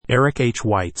Eric H.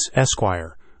 Weitz,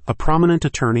 Esquire, a prominent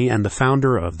attorney and the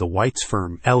founder of the Weitz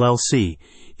Firm, LLC,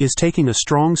 is taking a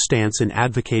strong stance in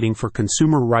advocating for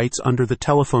consumer rights under the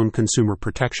Telephone Consumer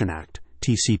Protection Act,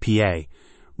 TCPA,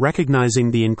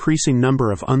 recognizing the increasing number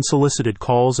of unsolicited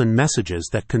calls and messages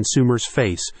that consumers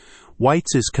face.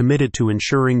 Weitz is committed to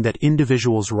ensuring that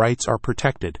individuals' rights are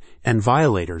protected and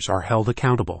violators are held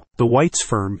accountable. The Weitz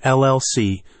Firm,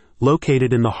 LLC,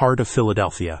 located in the heart of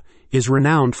Philadelphia, is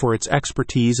renowned for its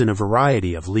expertise in a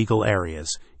variety of legal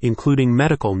areas, including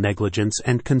medical negligence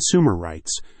and consumer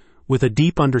rights. With a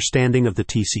deep understanding of the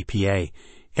TCPA,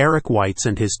 Eric Weitz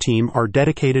and his team are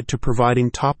dedicated to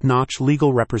providing top-notch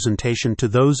legal representation to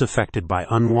those affected by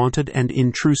unwanted and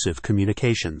intrusive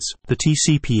communications. The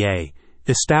TCPA,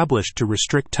 established to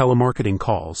restrict telemarketing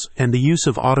calls and the use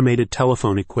of automated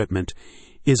telephone equipment,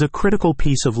 is a critical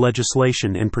piece of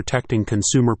legislation in protecting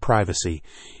consumer privacy.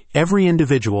 Every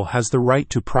individual has the right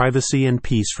to privacy and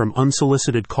peace from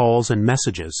unsolicited calls and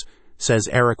messages, says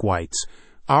Eric Weitz.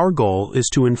 Our goal is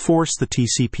to enforce the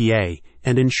TCPA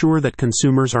and ensure that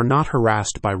consumers are not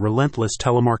harassed by relentless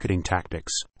telemarketing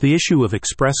tactics. The issue of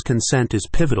express consent is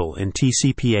pivotal in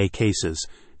TCPA cases,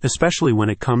 especially when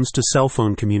it comes to cell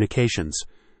phone communications.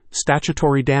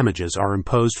 Statutory damages are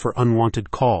imposed for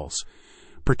unwanted calls,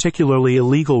 particularly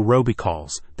illegal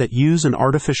robocalls that use an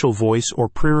artificial voice or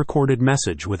pre-recorded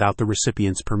message without the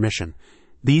recipient's permission.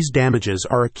 These damages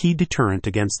are a key deterrent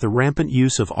against the rampant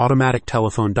use of automatic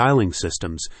telephone dialing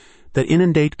systems that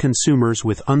inundate consumers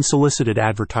with unsolicited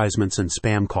advertisements and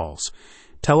spam calls.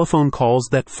 Telephone calls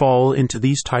that fall into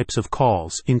these types of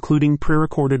calls, including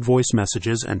pre-recorded voice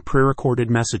messages and pre-recorded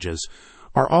messages,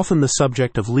 are often the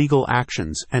subject of legal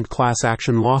actions and class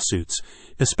action lawsuits,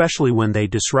 especially when they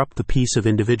disrupt the peace of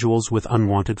individuals with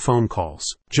unwanted phone calls.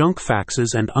 Junk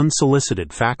faxes and unsolicited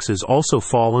faxes also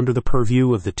fall under the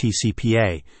purview of the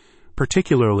TCPA,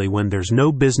 particularly when there's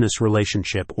no business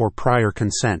relationship or prior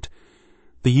consent.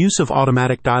 The use of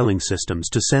automatic dialing systems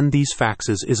to send these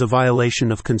faxes is a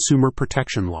violation of consumer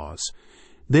protection laws.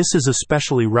 This is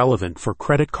especially relevant for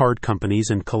credit card companies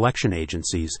and collection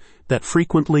agencies that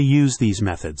frequently use these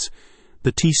methods.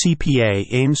 The TCPA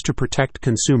aims to protect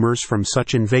consumers from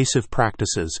such invasive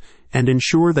practices and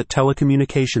ensure that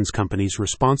telecommunications companies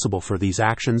responsible for these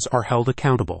actions are held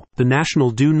accountable. The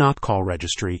National Do Not Call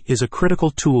Registry is a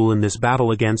critical tool in this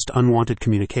battle against unwanted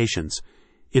communications.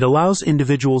 It allows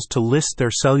individuals to list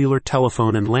their cellular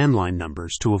telephone and landline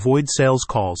numbers to avoid sales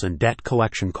calls and debt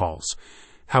collection calls.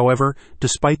 However,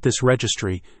 despite this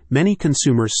registry, many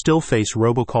consumers still face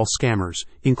robocall scammers,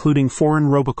 including foreign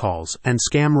robocalls and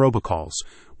scam robocalls,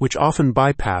 which often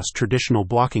bypass traditional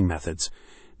blocking methods.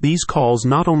 These calls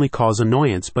not only cause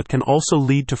annoyance but can also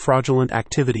lead to fraudulent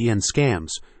activity and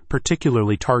scams,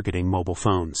 particularly targeting mobile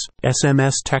phones.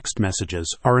 SMS text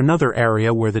messages are another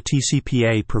area where the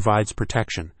TCPA provides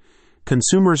protection.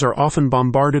 Consumers are often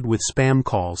bombarded with spam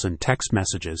calls and text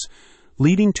messages,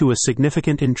 leading to a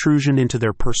significant intrusion into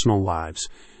their personal lives.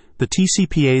 The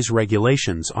TCPA's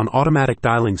regulations on automatic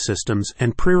dialing systems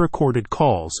and pre-recorded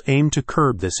calls aim to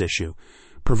curb this issue,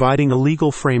 providing a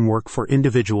legal framework for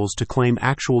individuals to claim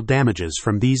actual damages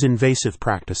from these invasive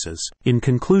practices. In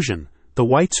conclusion, the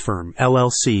Weitz Firm,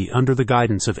 LLC, under the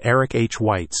guidance of Eric H.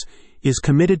 Weitz, is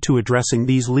committed to addressing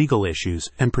these legal issues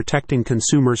and protecting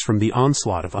consumers from the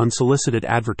onslaught of unsolicited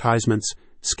advertisements,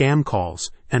 scam calls,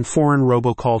 and foreign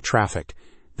robocall traffic.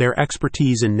 Their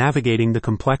expertise in navigating the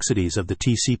complexities of the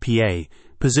TCPA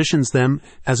positions them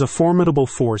as a formidable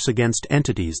force against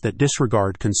entities that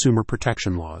disregard consumer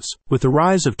protection laws. With the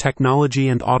rise of technology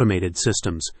and automated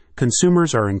systems,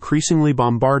 consumers are increasingly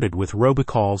bombarded with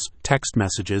robocalls, text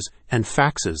messages, and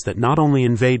faxes that not only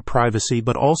invade privacy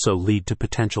but also lead to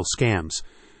potential scams.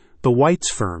 The Weitz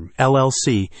Firm,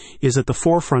 LLC, is at the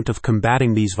forefront of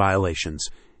combating these violations,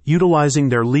 utilizing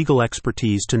their legal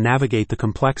expertise to navigate the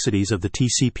complexities of the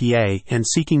TCPA and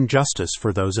seeking justice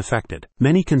for those affected.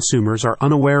 Many consumers are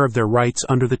unaware of their rights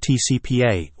under the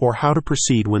TCPA or how to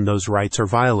proceed when those rights are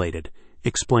violated,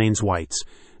 explains Weitz.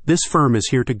 This firm is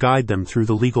here to guide them through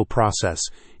the legal process,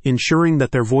 ensuring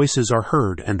that their voices are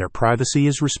heard and their privacy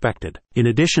is respected. In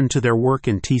addition to their work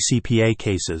in TCPA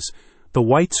cases, the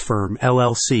Weitz Firm,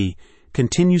 LLC,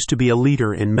 continues to be a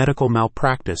leader in medical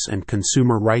malpractice and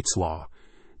consumer rights law.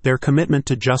 Their commitment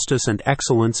to justice and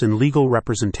excellence in legal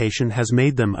representation has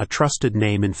made them a trusted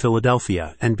name in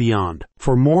Philadelphia and beyond.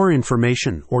 For more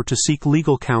information or to seek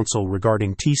legal counsel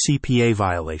regarding TCPA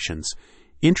violations,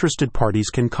 interested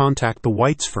parties can contact the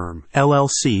Weitz Firm,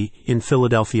 LLC, in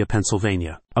Philadelphia,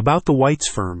 Pennsylvania. About the Weitz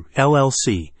Firm,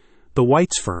 LLC. The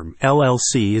Weitz Firm,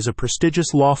 LLC is a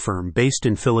prestigious law firm based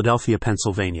in Philadelphia,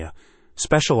 Pennsylvania.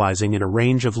 specializing in a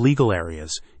range of legal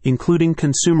areas, including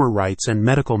consumer rights and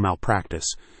medical malpractice.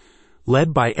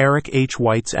 Led by Eric H.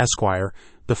 Weitz, Esquire,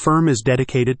 the firm is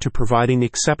dedicated to providing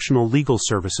exceptional legal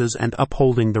services and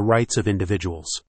upholding the rights of individuals.